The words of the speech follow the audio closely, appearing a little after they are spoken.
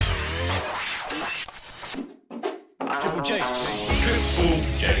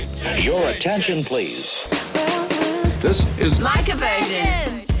Your attention, please. This is Like a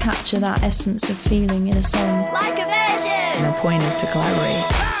Virgin. Capture that essence of feeling in a song. Like a Virgin. The point is to collaborate.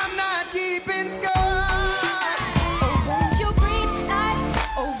 I'm not keeping score. Oh, won't you breathe life?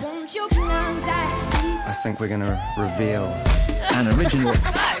 Oh, won't you lungs I think we're going to reveal. An original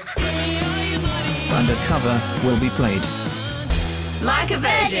Undercover will be played. Like a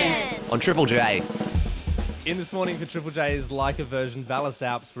Virgin. On Triple J. In this morning for Triple J is Like a Virgin, Valis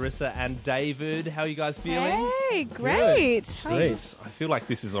Alps, Marissa and David. How are you guys feeling? Hey, great. Jeez, I feel like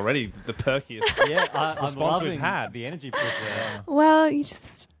this is already the perkiest I'm response loving we've had. the energy, Chris. Well,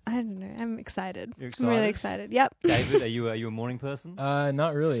 I don't know. I'm excited. You're I'm really excited? excited. Yep. David, are you a morning person?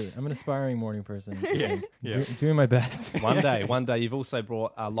 Not really. I'm an aspiring morning person. Yeah. Doing my best. One day. You've also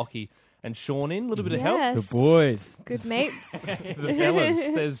brought Lockie and Sean in, a little bit of help. Yes. The boys. Good mate. The fellas.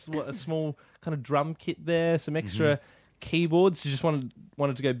 There's a small kind of drum kit there, some extra keyboards. You just wanted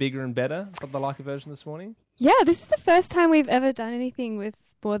to go bigger and better for the Like a Version this morning? Yeah, this is the first time we've ever done anything with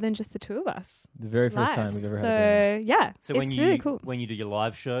more than just the two of us. The very first live. time we've ever had a So, band. yeah, So when it's you really cool. when you do your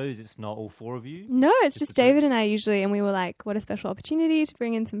live shows, it's not all four of you? No, it's Just just the two? David and I usually, and we were like, what a special opportunity to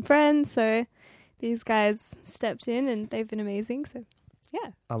bring in some friends. So these guys stepped in and they've been amazing. So,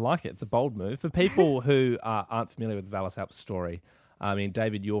 yeah. I like it. It's a bold move. For people who aren't familiar with the Valis Alps story, I mean,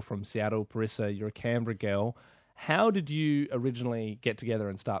 David, you're from Seattle. Parissa, you're a Canberra girl. How did you originally get together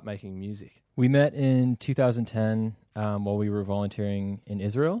and start making music? We met in 2010 while we were volunteering in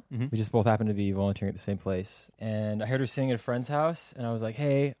Israel. We just both happened to be volunteering at the same place. And I heard her sing at a friend's house, and I was like,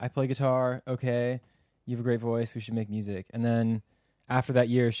 hey, I play guitar. Okay, you have a great voice. We should make music. And then after that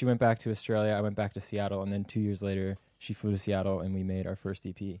year, she went back to Australia. I went back to Seattle. And then 2 years later, she flew to Seattle, and we made our first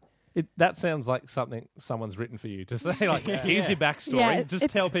EP. That sounds like something someone's written for you to say, like, here's your backstory. Yeah, just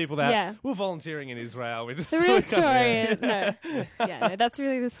it's- tell people that yeah. we're volunteering in Israel. We just The real story is, no, that's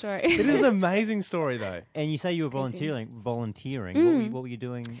really the story. It is an amazing story, though. And you say you were crazy. volunteering. What were you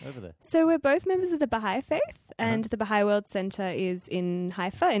doing over there? So we're both members of the Baha'i faith, and the Baha'i World Center is in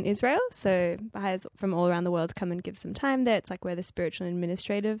Haifa in Israel. So Baha'is from all around the world come and give some time there. It's like where the spiritual and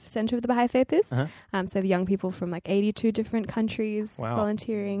administrative center of the Baha'i faith is. So they have young people from like 82 different countries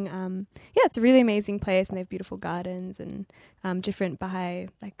volunteering. It's a really amazing place, and they have beautiful gardens and different Baha'i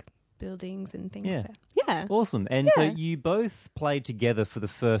like buildings and things. Yeah. There. Yeah. Awesome. And so Yeah. you both played together for the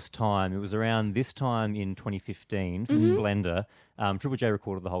first time. It was around this time in 2015 for Splendor. Triple J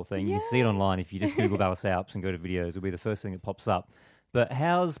recorded the whole thing. You can see it online if you just Google Valis Alps and go to videos. It'll be the first thing that pops up. But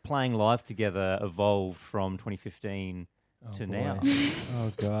how's playing live together evolved from 2015 to boy. now?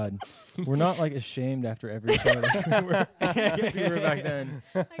 Oh, God. We're not, like, ashamed after every show like we were back then.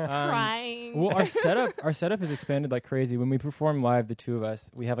 Crying. Well, our setup has expanded like crazy. When we perform live, the two of us,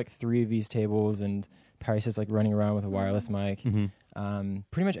 we have like 3 of these tables, and Paris is like running around with a wireless mic.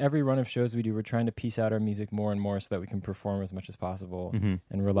 Pretty much every run of shows we do, we're trying to piece out our music more and more so that we can perform as much as possible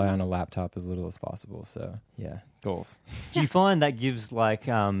and rely on a laptop as little as possible. So, yeah, goals. Do you find that gives like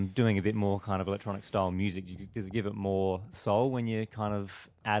doing a bit more kind of electronic style music, does it give it more soul when you kind of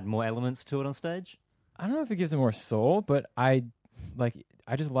add more elements to it on stage? I don't know if it gives it more soul, but I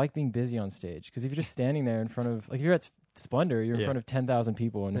just like being busy on stage, because if you're just standing there in front of, like, if you're at Splendor, you're in front of 10,000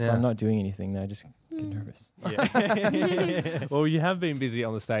 people, and if I'm not doing anything, then I just get nervous. Well, you have been busy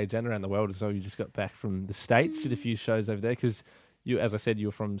on the stage and around the world as well. You just got back from the States, did a few shows over there, because you, as I said, you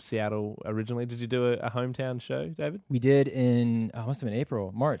were from Seattle originally. Did you do a hometown show, David? We did in, must have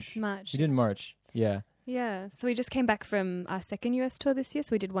been March. We did in March, yeah. Yeah, so we just came back from our second US tour this year. So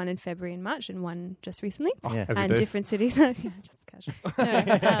we did one in February and March, and one just recently, Yeah. As you and do. different cities. Yeah, just casual.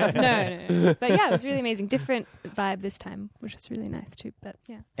 No. But yeah, it was really amazing. Different vibe this time, which was really nice too. But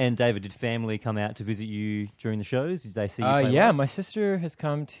yeah, And David, did family come out to visit you during the shows? Did they see you play Yeah, live? my sister has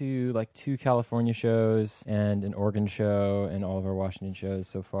come to like 2 California shows and an Oregon show and all of our Washington shows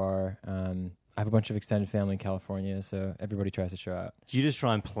so far. I have a bunch of extended family in California, so everybody tries to show out. Do you just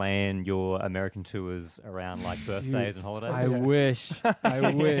try and plan your American tours around like birthdays and holidays? I wish.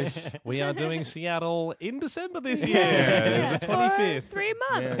 I wish. We are doing Seattle in December this year, the 25th. For 3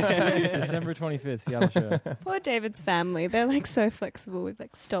 months. Yeah, December 25th, Seattle show. Poor David's family. They're like so flexible. We've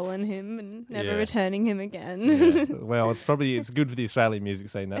like stolen him and never returning him again. Well, it's good for the Australian music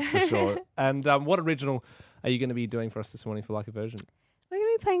scene, that's for sure. And what original are you going to be doing for us this morning for Like a Version? We're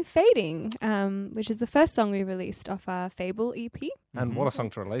going to be playing Fading, which is the first song we released off our Fable EP. And what a song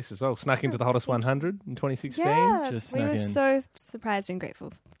to release as well. Snuck into the Hottest 100 in 2016. Yeah, Just we snuck were in. so surprised and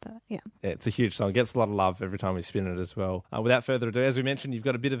grateful for that. Yeah. Yeah, it's a huge song. It gets a lot of love every time we spin it as well. Without further ado, as we mentioned, you've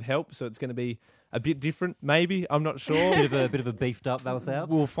got a bit of help, so it's going to be a bit different, maybe. I'm not sure. bit of a beefed up Valis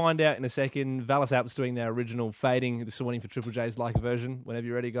Alps. We'll find out in a second. Valis Alps doing their original fading this morning for Triple J's Like a Version. Whenever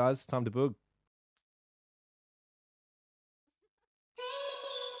you're ready, guys, time to boog.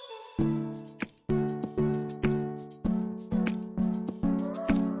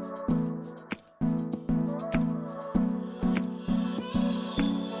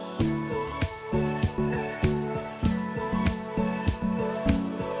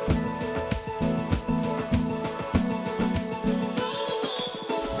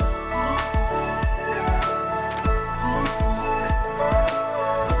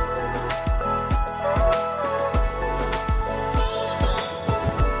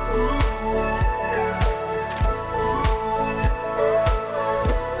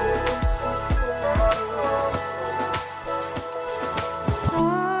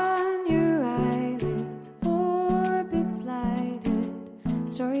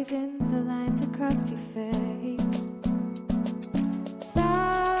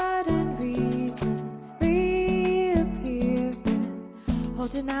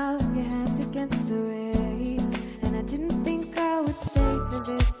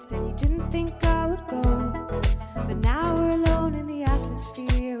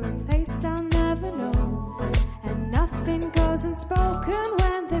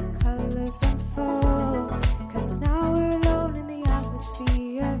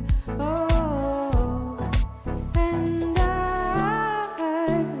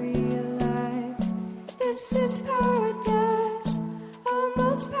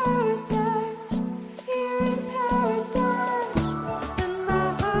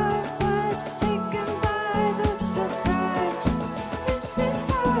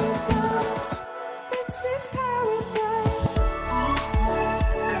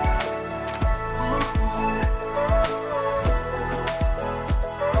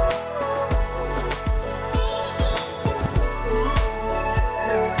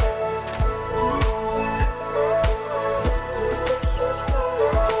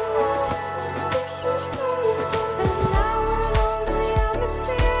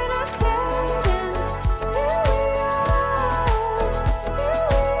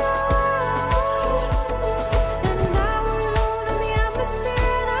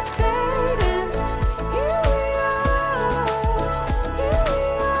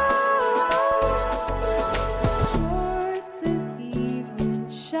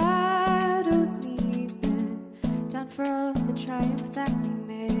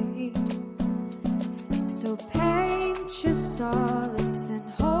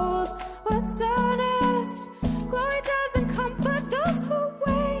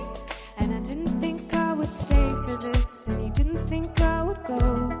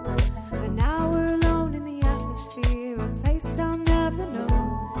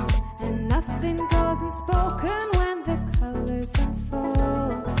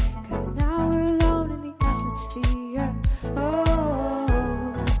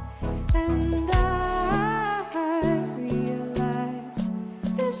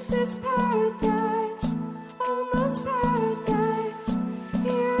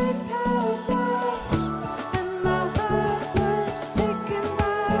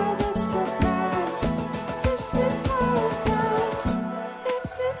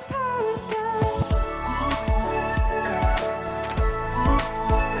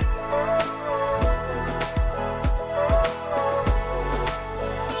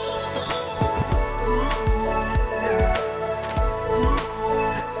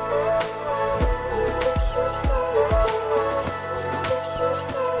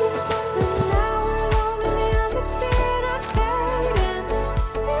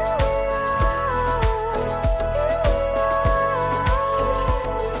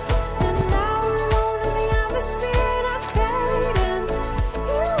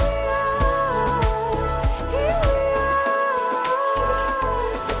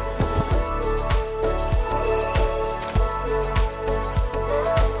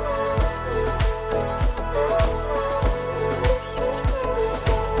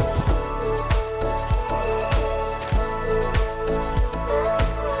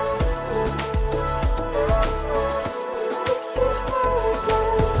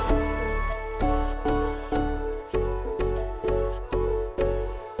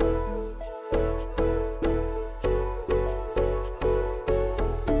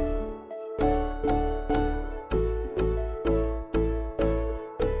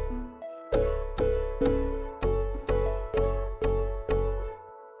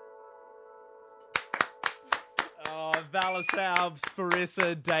 Valis Alps,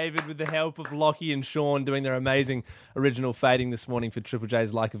 Farissa, David, with the help of Lockie and Sean, doing their amazing original fading this morning for Triple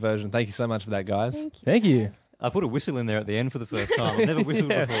J's Like a Version. Thank you so much for that, guys. Thank you. I put a whistle in there at the end for the first time. I've never whistled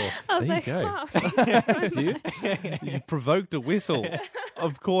before. I was There like, you go. oh. You provoked a whistle.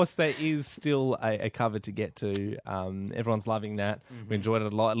 Of course, there is still a cover to get to. Everyone's loving that. We enjoyed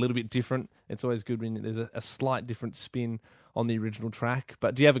it a lot. A little bit different. It's always good when there's a slight different spin on the original track.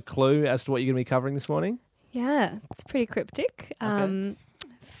 But do you have a clue as to what you're going to be covering this morning? Yeah, it's pretty cryptic.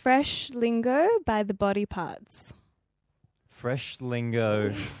 Fresh Lingo by The Body Parts. Fresh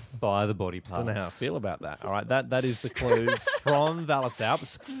lingo by the Body Parts. I don't know how I feel about that. All right, that is the clue from Valis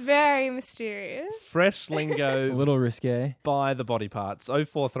Alps. It's very mysterious. Fresh A lingo little risque. by the Body Parts.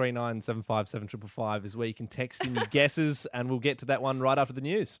 0439 757 555 is where you can text in your guesses, and we'll get to that one right after the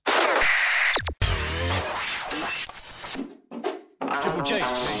news.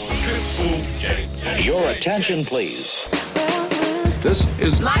 Your attention, please. This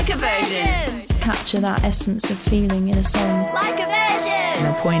is Like a Version. Capture that essence of feeling in a song. Like a And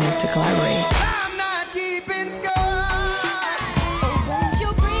Version. the point is to collaborate. I'm not keeping score. Oh, won't you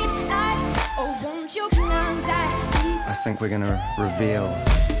breathe life? Oh, won't you cleanse I? I think we're going to reveal.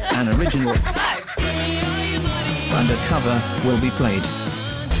 An original Undercover will be played.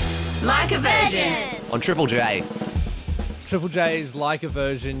 Like a Version. On Triple J. Triple J's Like a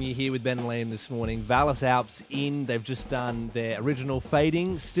Version. You're here with Ben and Liam this morning. Valis Alps in. They've just done their original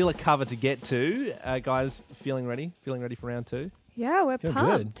fading. Still a cover to get to. Guys, feeling ready? Feeling ready for round two? Yeah, we're Feel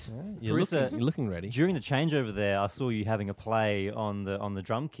pumped. You're Carissa, looking ready. During the changeover there, I saw you having a play on the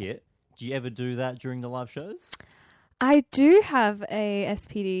drum kit. Do you ever do that during the live shows? I do have a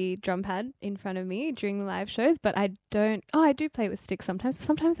SPD drum pad in front of me during the live shows, but I don't. Oh, I do play it with sticks sometimes. But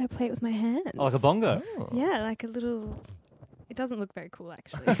sometimes I play it with my hands. Oh, like a bongo? Yeah, like a little. It doesn't look very cool,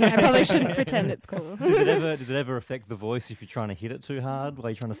 actually. I probably shouldn't pretend it's cool. Does it ever affect the voice if you're trying to hit it too hard while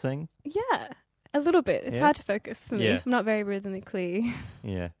you're trying to sing? Yeah, a little bit. It's Yeah? hard to focus for me. Yeah. I'm not very rhythmically.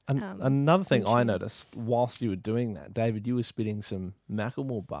 Yeah. Another thing I Mention. noticed whilst you were doing that, David, you were spitting some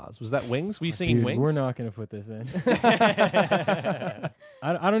Macklemore bars. Was that Wings? Were you singing Dude, Wings? we're not going to put this in.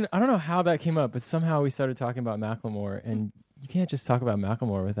 I don't know how that came up, but somehow we started talking about Macklemore, and you can't just talk about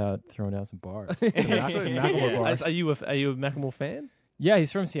Macklemore without throwing out some bars. Some Macklemore bars. Are you a Macklemore fan? Yeah,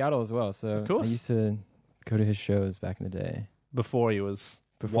 he's from Seattle as well, so Of course. I used to go to his shows back in the day. Before he was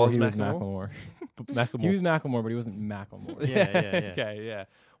Before he was Macklemore? Macklemore. He was Macklemore, but he wasn't Macklemore. Yeah. Okay, yeah.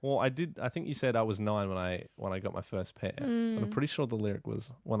 Well, I think you said I was 9 when I got my first pair. But I'm pretty sure the lyric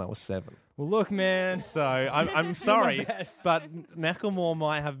was when I was 7. Well, look, man. So I'm sorry, but Macklemore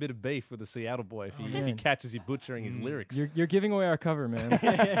might have a bit of beef with the Seattle boy if he man. catches you butchering his lyrics. You're giving away our cover, man.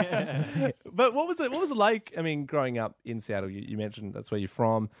 But what was it like? I mean, growing up in Seattle, you mentioned that's where you're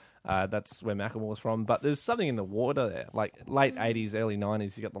from. That's where Macklemore was from. But there's something in the water there. Like late 80s, early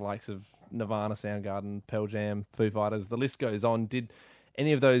 90s, you got the likes of Nirvana, Soundgarden, Pearl Jam, Foo Fighters. The list goes on. Did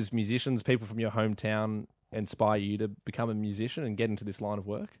any of those musicians, people from your hometown, inspire you to become a musician and get into this line of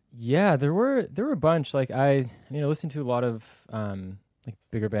work? Yeah, there were a bunch. Like I listened to a lot of like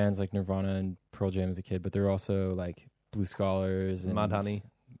bigger bands like Nirvana and Pearl Jam as a kid, but there were also like Blue Scholars and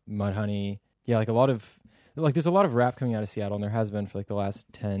Mudhoney. Yeah, like a lot of there's a lot of rap coming out of Seattle, and there has been for like the last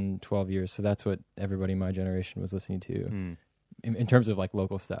 10, 12 years. So that's what everybody in my generation was listening to in terms of like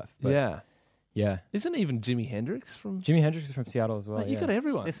local stuff. But, yeah. Isn't even Jimi Hendrix from? Jimi Hendrix is from Seattle as well. Mate, yeah. you've got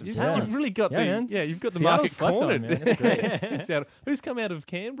everyone. There's some You've talent. really got man. you've got the Seattle market slept on, cornered. man. That's great. In Seattle. Who's come out of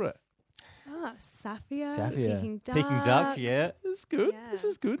Canberra? Ah, Safia, Safia. Peking Duck, yeah. This is good. Yeah. This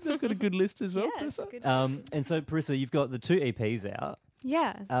is good. They've got a good list as well. Yeah, it's Parissa. good. And so, Parissa, you've got the 2 EPs out.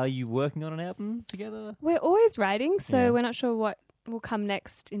 Yeah. Are you working on an album together? We're always writing, so Yeah. we're not sure what will come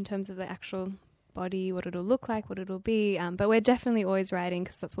next in terms of the actual body, what it'll look like, what it'll be. But we're definitely always writing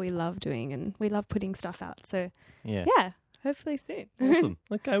because that's what we love doing, and we love putting stuff out. So, Yeah. yeah, hopefully soon. Awesome.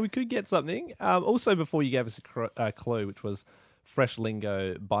 Okay, we could get something. Also, before you gave us a clue, which was Fresh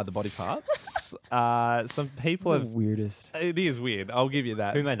Lingo by the Body Parts, some people The have. weirdest. It is weird. I'll give you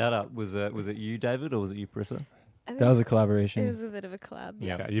that. Who made that up? Was it you, David, or was it you, Parissa? I think That was a it collaboration. was a bit of a collab.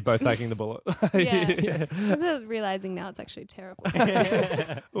 Yeah. Okay, you're both taking the bullet. Yeah. I'm realizing now it's actually terrible. Well,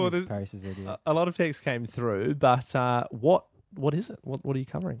 It was there's- Paris's idea. a lot of text came through, but what is it? What are you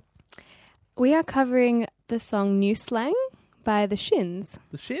covering? We are covering the song New Slang by The Shins.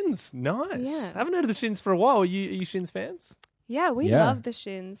 The Shins. Nice. Yeah. I haven't heard of the Shins for a while. Are you Shins fans? Yeah, we Yeah. love The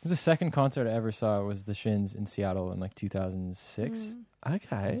Shins. It was the second concert I ever saw was the Shins in Seattle in like 2006.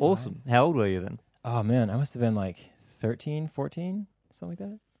 Okay. Awesome. How old were you then? Oh man, I must have been like 13, 14, something like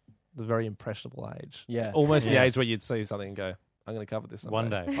that. The very impressionable age. Yeah. Almost the Yeah. age where you'd see something and go, I'm going to cover this One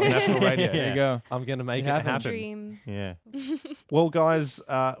day. on national radio. Yeah. There you go. I'm going to make it It happened. happen. Dream. Yeah. Well, guys,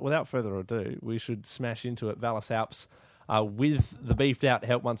 without further ado, we should smash into it. Valis Alps with the beefed out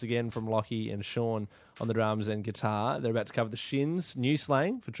help once again from Lockie and Sean on the drums and guitar. They're about to cover the Shins' new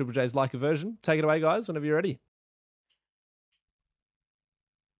slang for Triple J's Like a Version. Take it away, guys, whenever you're ready.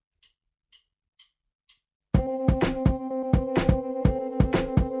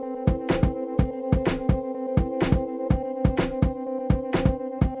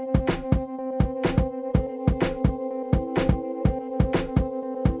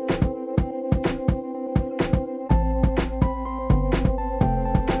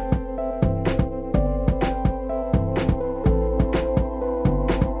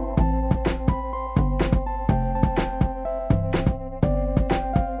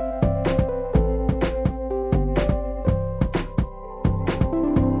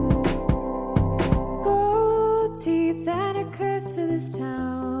 Gold teeth and a curse for this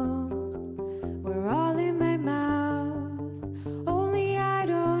town. We're all in my mouth. Only I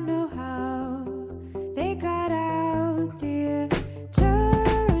don't know how they got out, dear.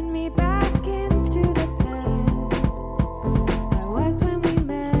 Turn me back into the pen I was when we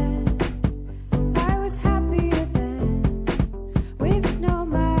met. I was happier then, with no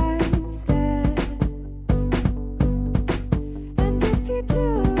mindset. And if you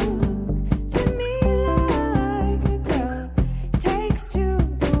do to me like a girl takes to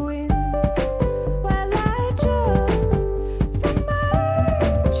the wind, well, I jump from my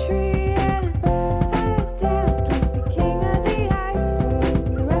tree and I dance like the king of the ice. So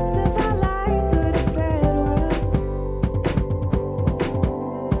the rest of our lives would have fared well.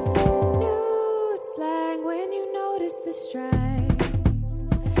 New slang when you notice the stripes,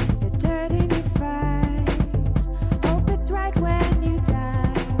 the dirt in your fries. Hope it's right when you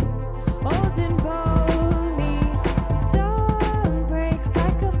die. Old and bony, dawn breaks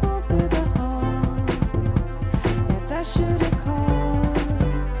like a bull through the hall. Never should have called,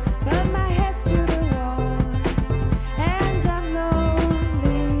 but my head's to the wall, and I'm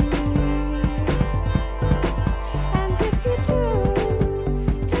lonely. And if you do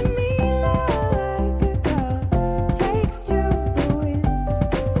to me like a girl takes to the wind,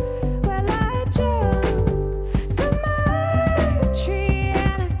 well, I jump from my tree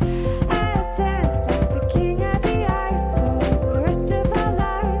and I dance like the king of the ice. So the rest of our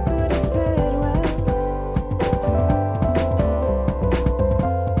lives would have fared well.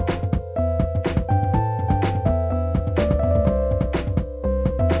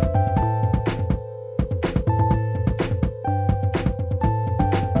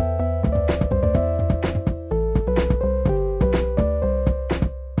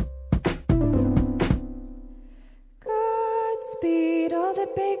 Godspeed all the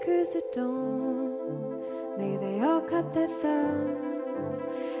bakers at dawn. May they all cut their thumbs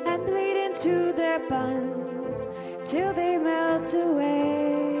and bleed into their buns till they melt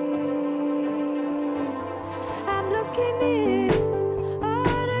away. I'm looking in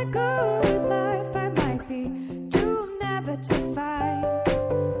on a good life. I might be doomed never to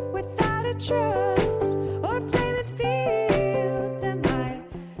find without a trust or flaming fields. Am I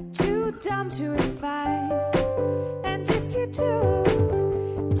too dumb to refine? And if you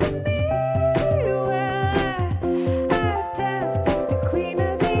do to me, well, I dance like the queen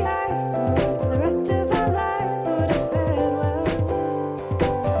of the ice. So the rest of our lives would have fared well.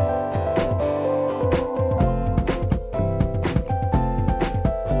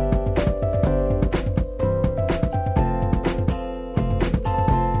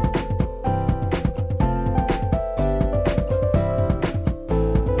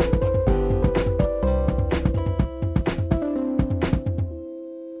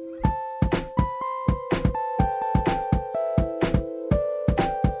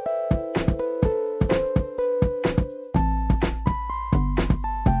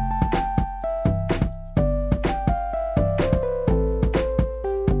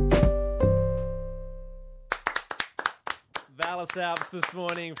 Valis Alps this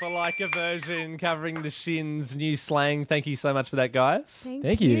morning for Like a Version, covering the Shins' new slang. Thank you so much for that, guys.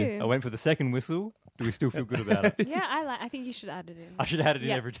 Thank you. I went for the second whistle. Do we still feel good about it? Yeah, I think you should add it in. I should add it in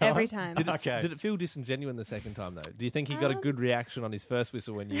Yeah, every time. every time. Okay. Did it feel disingenuous the second time, though? Do you think he got a good reaction on his first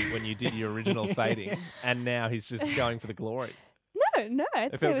whistle when you did your original fading, and now he's just going for the glory? No,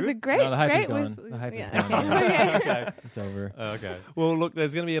 I'd say felt it was a good? great, No, the hype is great gone. whistle. The hype is Yeah, gone. okay. Okay. It's over. Okay. Well, look,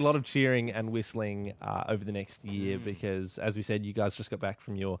 there's going to be a lot of cheering and whistling over the next year because, as we said, you guys just got back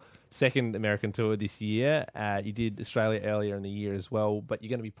from your second American tour this year. You did Australia earlier in the year as well, but you're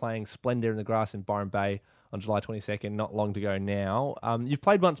going to be playing Splendour in the Grass in Byron Bay on July 22nd, not long to go now. You've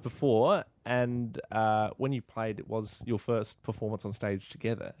played once before, and when you played, it was your first performance on stage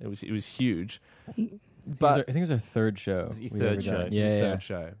together. It was huge. But I think it was our third show. Was it your we've third ever show? done. your Yeah, third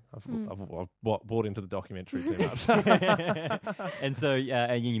show. I've bought into the documentary too much. And so,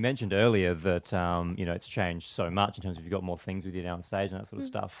 and you mentioned earlier that it's changed so much in terms of you've got more things with you now on stage and that sort of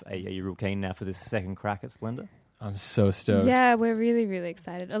stuff. Are you real keen now for this second crack at Splendour? I'm so stoked. Yeah, we're really, really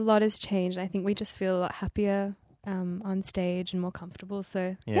excited. A lot has changed. I think we just feel a lot happier on stage and more comfortable.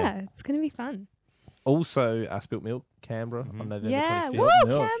 So, yeah it's going to be fun. Also, Spilt Milk, Canberra on November 25th. Woo,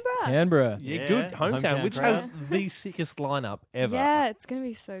 Milk. Canberra! Canberra. Yeah, good hometown, which crowd. has the sickest lineup ever. Yeah, it's going to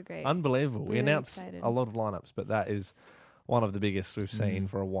be so great. Unbelievable. We Really announced excited. a lot of lineups, but that is one of the biggest we've seen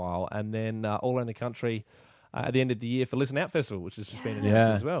for a while. And then all around the country at the end of the year for Listen Out Festival, which has just been announced Yeah.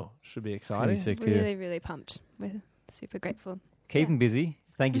 as well. Should be It's gonna be exciting. sick too. Really, really pumped. We're super grateful. Keep them busy.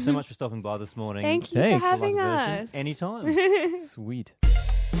 Thank you so much for stopping by this morning. Thank you Thanks. for having Live version. us. Anytime. Sweet.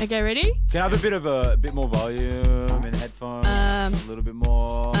 Okay, ready? Can I have a bit more volume in the headphones? A little bit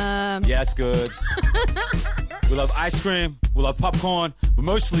more. Yeah, that's good. We love ice cream. We love popcorn. But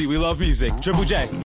mostly we love music. Triple J.